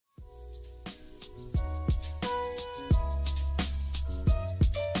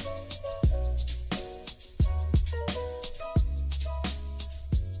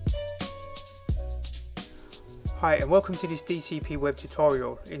Hi and welcome to this DCP web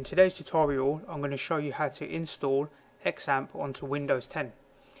tutorial. In today's tutorial I'm going to show you how to install XAMPP onto Windows 10.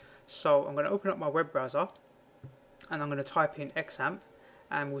 So I'm going to open up my web browser and I'm going to type in XAMPP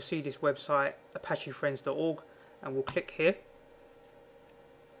and we'll see this website apachefriends.org and we'll click here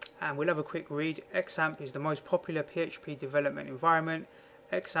and we'll have a quick read. XAMPP is the most popular PHP development environment.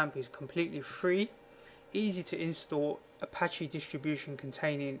 XAMPP is completely free, easy to install Apache distribution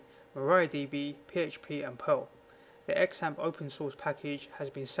containing MariaDB, PHP and Perl. The XAMPP open source package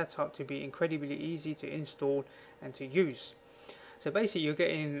has been set up to be incredibly easy to install and to use. So basically you're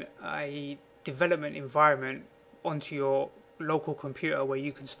getting a development environment onto your local computer where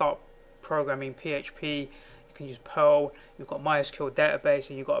you can start programming PHP, you can use Perl, you've got MySQL database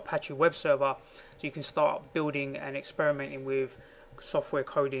and you've got Apache web server, so you can start building and experimenting with software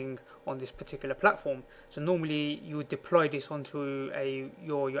coding on this particular platform. So normally you would deploy this onto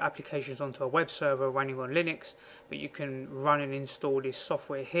your applications onto a web server running on Linux, but you can run and install this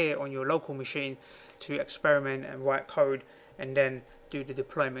software here on your local machine to experiment and write code and then do the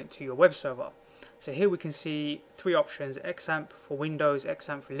deployment to your web server. So here we can see three options: XAMPP for Windows,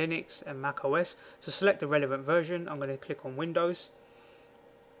 XAMPP for Linux and Mac OS. So select the relevant version. I'm going to click on Windows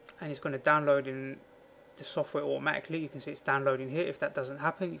and it's going to download in the software automatically. You can see it's downloading here. If that doesn't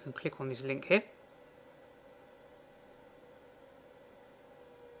happen, you can click on this link here.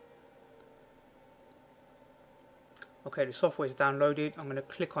 Okay, the software is downloaded. I'm going to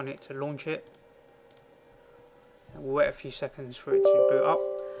click on it to launch it and we'll wait a few seconds for it to boot up.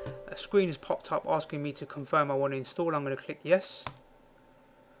 A screen has popped up asking me to confirm I want to install. I'm going to click yes.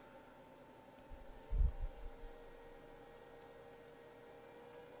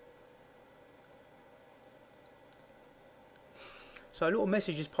 So a little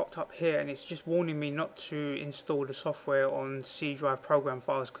message has popped up here and it's just warning me not to install the software on C drive program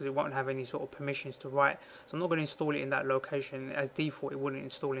files because it won't have any sort of permissions to write. So I'm not going to install it in that location. As default it wouldn't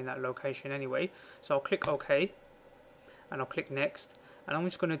install in that location anyway. So I'll click OK and I'll click next, and I'm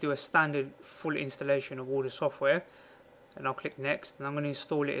just going to do a standard full installation of all the software and I'll click next, and I'm going to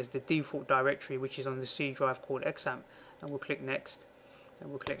install it as the default directory which is on the C drive called XAMPP, and we'll click next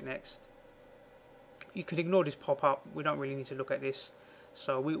and we'll click next. You can ignore this pop-up, we don't really need to look at this,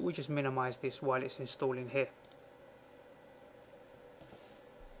 so we just minimize this while it's installing here.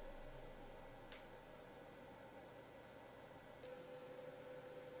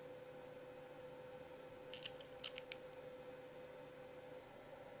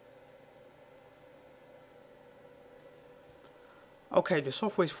 Okay, the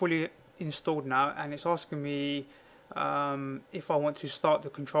software is fully installed now and it's asking me if I want to start the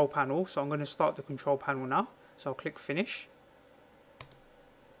control panel. So I'm going to start the control panel now, so I'll click finish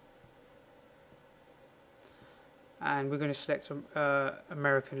and we're going to select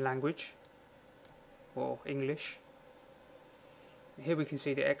American language or English. Here we can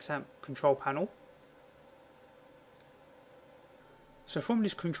see the XAMPP control panel. So from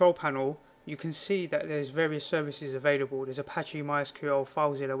this control panel you can see that there's various services available. There's Apache, MySQL,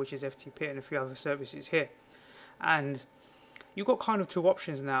 FileZilla, which is FTP, and a few other services here. And you've got kind of two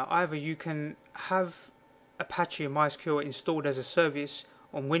options now. Either you can have Apache and MySQL installed as a service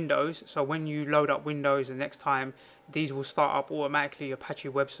on Windows, so when you load up Windows the next time, these will start up automatically, Apache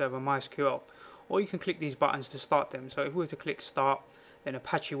web server, MySQL. Or you can click these buttons to start them. So if we were to click start, then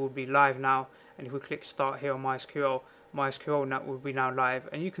Apache will be live now, and if we click start here on MySQL now will be now live,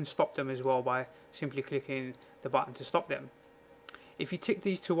 and you can stop them as well by simply clicking the button to stop them. If you tick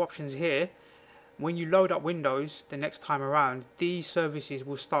these two options here, when you load up Windows the next time around, these services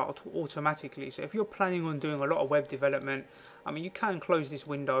will start automatically. So if you're planning on doing a lot of web development, I mean, you can close this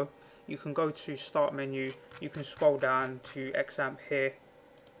window, you can go to start menu, you can scroll down to XAMPP here,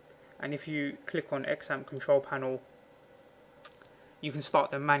 and if you click on XAMPP control panel, you can start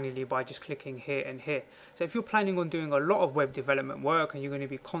them manually by just clicking here and here. So if you're planning on doing a lot of web development work and you're going to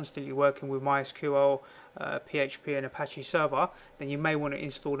be constantly working with MySQL, PHP and Apache server, then you may want to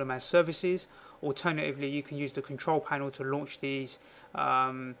install them as services. Alternatively, you can use the control panel to launch these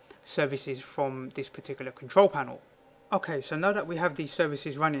services from this particular control panel. Okay, so now that we have these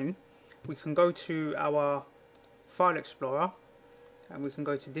services running, we can go to our file explorer and we can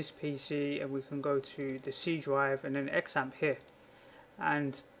go to this PC and we can go to the C drive and then XAMPP here.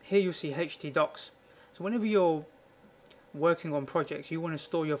 And here you'll see htdocs. So whenever you're working on projects, you want to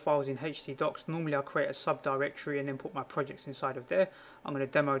store your files in htdocs. Normally I'll create a subdirectory and then put my projects inside of there. I'm going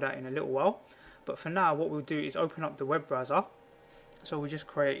to demo that in a little while, but for now what we'll do is open up the web browser. So we'll just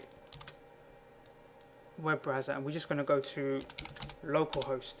create web browser and we're just going to go to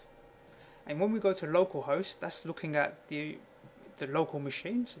localhost, and when we go to localhost, that's looking at the the local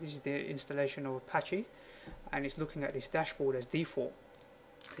machine. So this is the installation of Apache, and it's looking at this dashboard as default.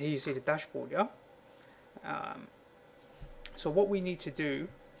 So here you see the dashboard, yeah. So what we need to do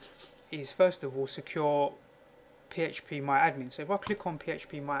is first of all secure PHP MyAdmin. So if I click on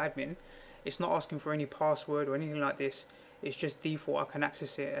PHP MyAdmin, it's not asking for any password or anything like this. It's just default, I can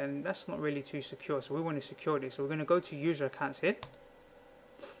access it, and that's not really too secure. So we want to secure this. So we're going to go to user accounts here,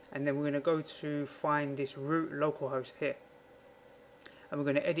 and then we're going to go to find this root localhost here, and we're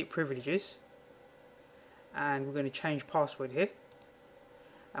going to edit privileges, and we're going to change password here,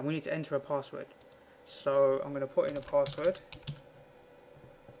 and we need to enter a password. So I'm going to put in a password.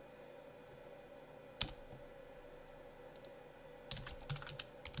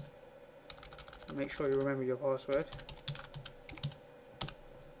 Make sure you remember your password.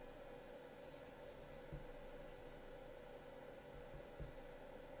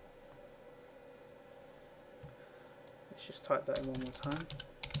 Let's just type that in one more time.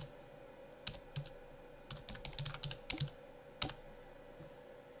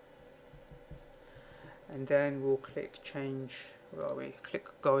 And then we'll click change. Where are we? Click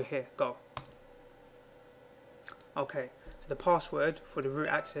go here. Go. Okay, so the password for the root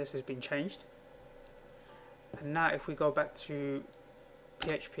access has been changed. And now if we go back to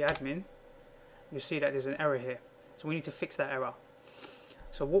PHP admin, you'll see that there's an error here. So we need to fix that error.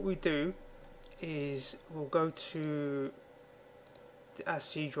 So what we do is we'll go to our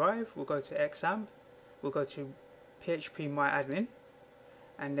C drive, we'll go to XAMPP, we'll go to PHP MyAdmin,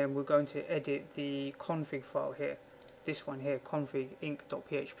 and then we're going to edit the config file here. This one here, config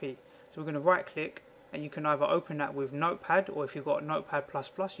inc.php. So we're going to right click, and you can either open that with Notepad, or if you've got Notepad++,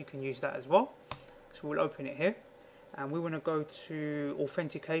 you can use that as well. So we'll open it here, and we want to go to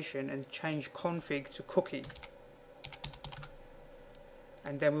authentication and change config to cookie,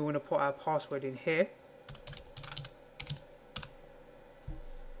 and then we want to put our password in here,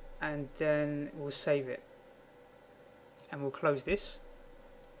 and then we'll save it, and we'll close this.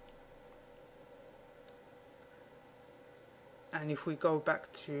 And if we go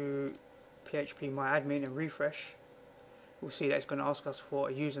back to PHP MyAdmin and refresh, we'll see that it's going to ask us for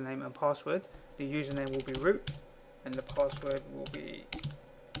a username and password. The username will be root, and the password will be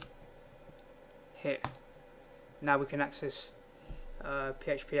here. Now we can access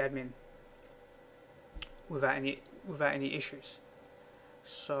PHP admin without any issues.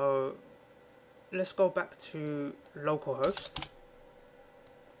 So let's go back to localhost,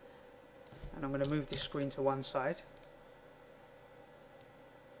 and I'm going to move this screen to one side.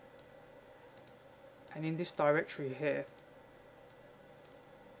 And in this directory here,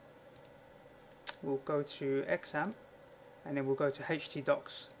 we'll go to XAMPP, and then we'll go to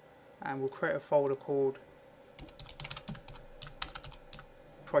htdocs, and we'll create a folder called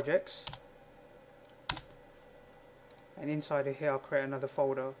projects, and inside of here I'll create another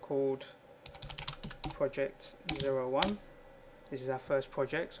folder called project 01. This is our first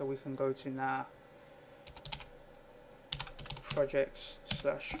project, so we can go to now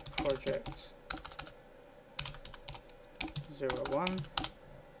projects/project 01,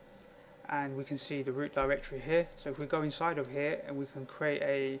 and we can see the root directory here. So if we go inside of here, and we can create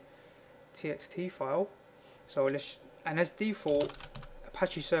a txt file. So and as default,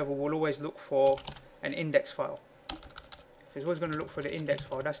 Apache server will always look for an index file. So it's always going to look for the index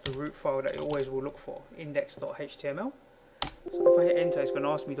file. That's the root file that it always will look for, index.html. So if I hit enter, it's going to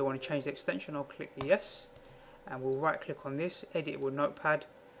ask me, do I want to change the extension? I'll click yes, and we'll right click on this, edit with Notepad,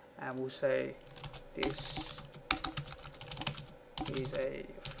 and we'll say this is a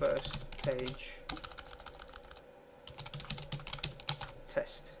first page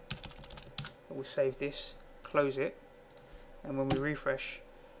test. We'll save this, close it, and when we refresh,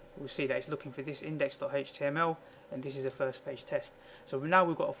 we'll see that it's looking for this index.html, and this is a first page test. So now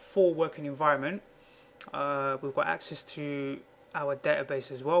we've got a full working environment. We've got access to our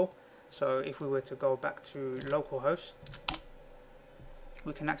database as well. So if we were to go back to localhost,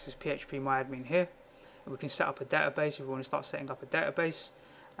 we can access PHP MyAdmin here, and we can set up a database if we want to start setting up a database.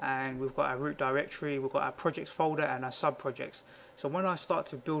 And we've got our root directory, we've got our projects folder and our sub projects. So when I start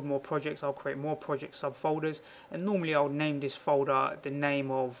to build more projects, I'll create more project subfolders, and normally I'll name this folder the name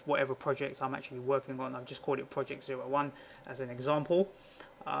of whatever project I'm actually working on. I've just called it project 01 as an example.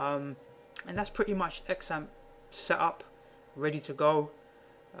 And that's pretty much XAMPP set up, ready to go.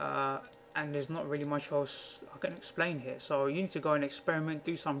 And there's not really much else I can explain here. So you need to go and experiment,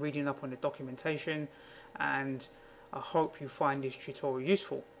 do some reading up on the documentation, and I hope you find this tutorial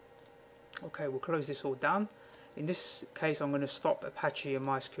useful. Okay, we'll close this all down. In this case, I'm going to stop Apache and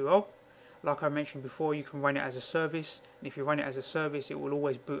MySQL. Like I mentioned before, you can run it as a service, and if you run it as a service, it will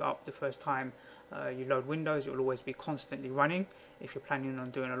always boot up the first time you load Windows. It will always be constantly running if you're planning on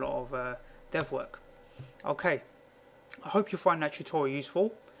doing a lot of dev work. Okay, I hope you find that tutorial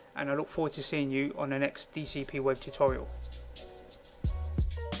useful, and I look forward to seeing you on the next DCP web tutorial.